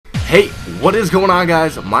Hey, what is going on,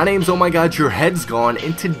 guys? My name's OMGurHeadsGone,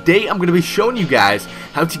 and today I'm going to be showing you guys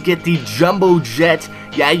how to get the Jumbo Jet.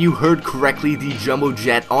 Yeah, you heard correctly, the Jumbo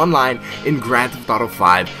Jet online in Grand Theft Auto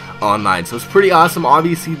 5 online. So it's pretty awesome.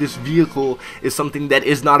 Obviously, this vehicle is something that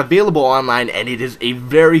is not available online, and it is a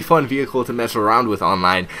very fun vehicle to mess around with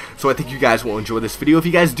online. So I think you guys will enjoy this video. If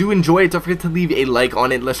you guys do enjoy it, don't forget to leave a like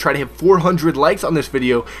on it. Let's try to hit 400 likes on this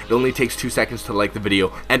video. It only takes 2 seconds to like the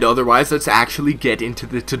video, and otherwise, let's actually get into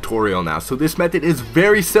the tutorial now. So this method is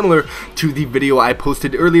very similar to the video I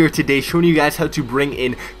posted earlier today showing you guys how to bring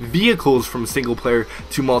in vehicles from single player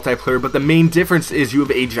to multiplayer, but the main difference is you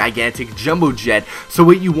have a gigantic Jumbo Jet. So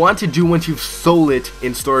what you want to do once you've stole it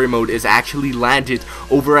in story mode is actually land it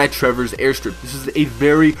over at Trevor's airstrip. This is a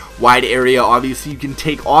very wide area. Obviously, you can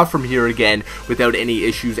take off from here again without any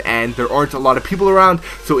issues, and there aren't a lot of people around,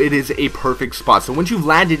 so it is a perfect spot. So once you've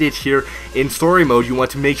landed it here in story mode, you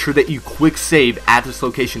want to make sure that you quick save at this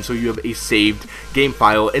location so you have a saved game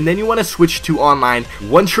file, and then you want to switch to online.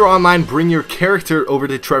 Once you're online, bring your character over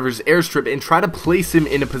to Trevor's airstrip and try to place him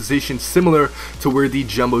in a position similar to where the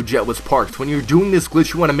Jumbo Jet was parked. When you're doing this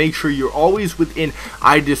glitch, you want to make sure you're always within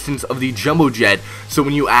eye distance of the Jumbo Jet, so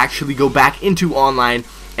when you actually go back into online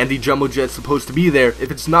and the Jumbo Jet's supposed to be there, if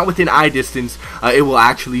it's not within eye distance, it will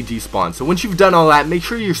actually despawn. So once you've done all that, make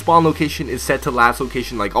sure your spawn location is set to last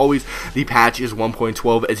location like always. The patch is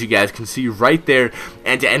 1.12, as you guys can see right there,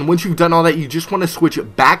 and once you've done all that, you just want to switch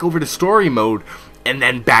back over to story mode and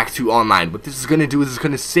then back to online. What this is going to do is it's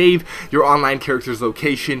going to save your online character's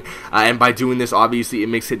location, and by doing this, obviously, it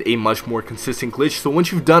makes it a much more consistent glitch. So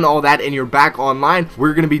once you've done all that and you're back online,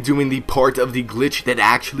 we're going to be doing the part of the glitch that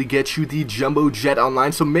actually gets you the Jumbo Jet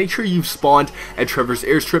online. So make sure you've spawned at Trevor's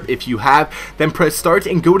airstrip. If you have, then press start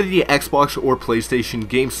and go to the Xbox or PlayStation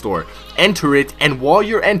game store. Enter it, and while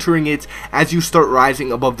you're entering it, as you start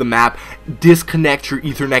rising above the map, disconnect your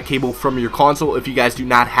Ethernet cable from your console. If you guys do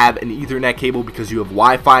not have an Ethernet cable because you have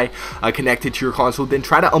Wi-Fi connected to your console, then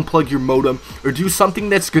try to unplug your modem or do something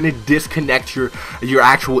that's going to disconnect your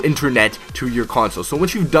actual internet to your console. So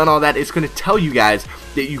once you've done all that, it's going to tell you guys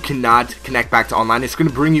that you cannot connect back to online. It's going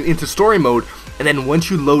to bring you into story mode, and then once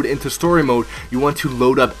you load into story mode, you want to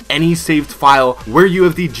load up any saved file where you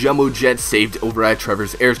have the Jumbo Jet saved over at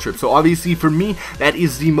Trevor's airstrip. So obviously for me, that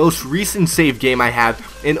is the most recent save game I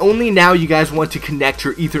have, and only now you guys want to connect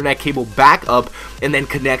your Ethernet cable back up and then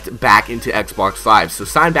connect back into Xbox Live. So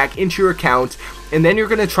sign back into your account, and then you're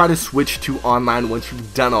going to try to switch to online once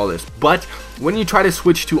you've done all this. But when you try to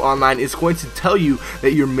switch to online, it's going to tell you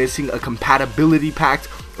that you're missing a compatibility pack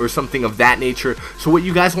or something of that nature. So what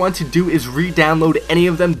you guys want to do is re-download any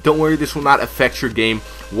of them. Don't worry, this will not affect your game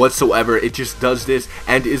whatsoever. It just does this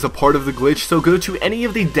and is a part of the glitch. So go to any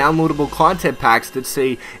of the downloadable content packs that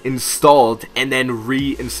say installed and then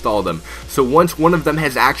reinstall them. So once one of them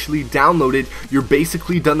has actually downloaded, you're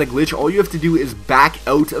basically done the glitch. All you have to do is back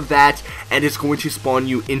out of that, and it's going to spawn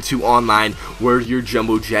you into online where your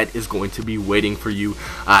Jumbo Jet is going to be waiting for you.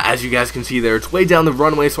 As you guys can see there, it's way down the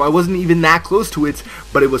runway, so I wasn't even that close to it,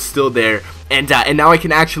 but it was still there. And now I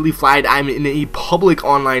can actually fly it. I'm in a public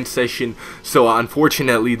online session, so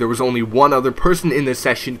unfortunately there was only one other person in this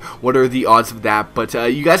session. What are the odds of that? But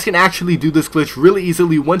you guys can actually do this glitch really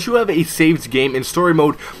easily once you have a saved game in story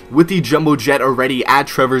mode with the Jumbo Jet already at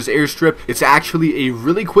Trevor's airstrip. It's actually a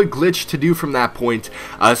really quick glitch to do from that point.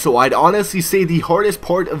 So I'd honestly say the hardest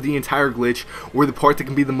part of the entire glitch, or the part that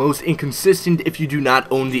can be the most inconsistent if you do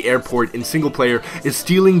not own the airport in single player, is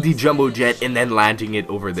stealing the Jumbo Jet and then landing it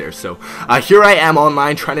over there. So here I am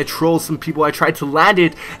online trying to troll some people. I tried to land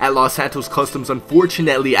it at Los Santos Customs.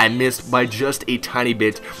 Unfortunately, I missed by just a tiny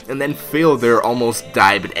bit and then failed there, almost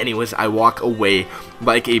died. But anyways, I walk away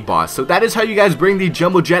like a boss. So that is how you guys bring the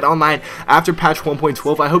Jumbo Jet online after patch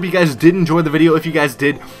 1.12. I hope you guys did enjoy the video. If you guys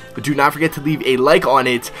did, do not forget to leave a like on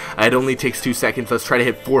it. It only takes 2 seconds. Let's try to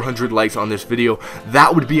hit 400 likes on this video.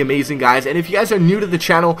 That would be amazing, guys. And if you guys are new to the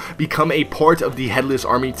channel, become a part of the Headless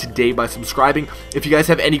Army today by subscribing. If you guys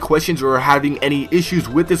have any questions or are having any issues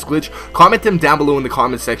with this glitch, comment them down below in the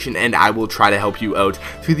comment section, and I will try to help you out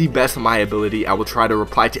to the best of my ability. I will try to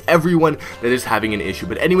reply to everyone that is having an issue.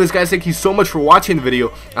 But anyways, guys, thank you so much for watching the video.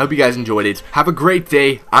 I hope you guys enjoyed it. Have a great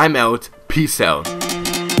day. I'm out. Peace out.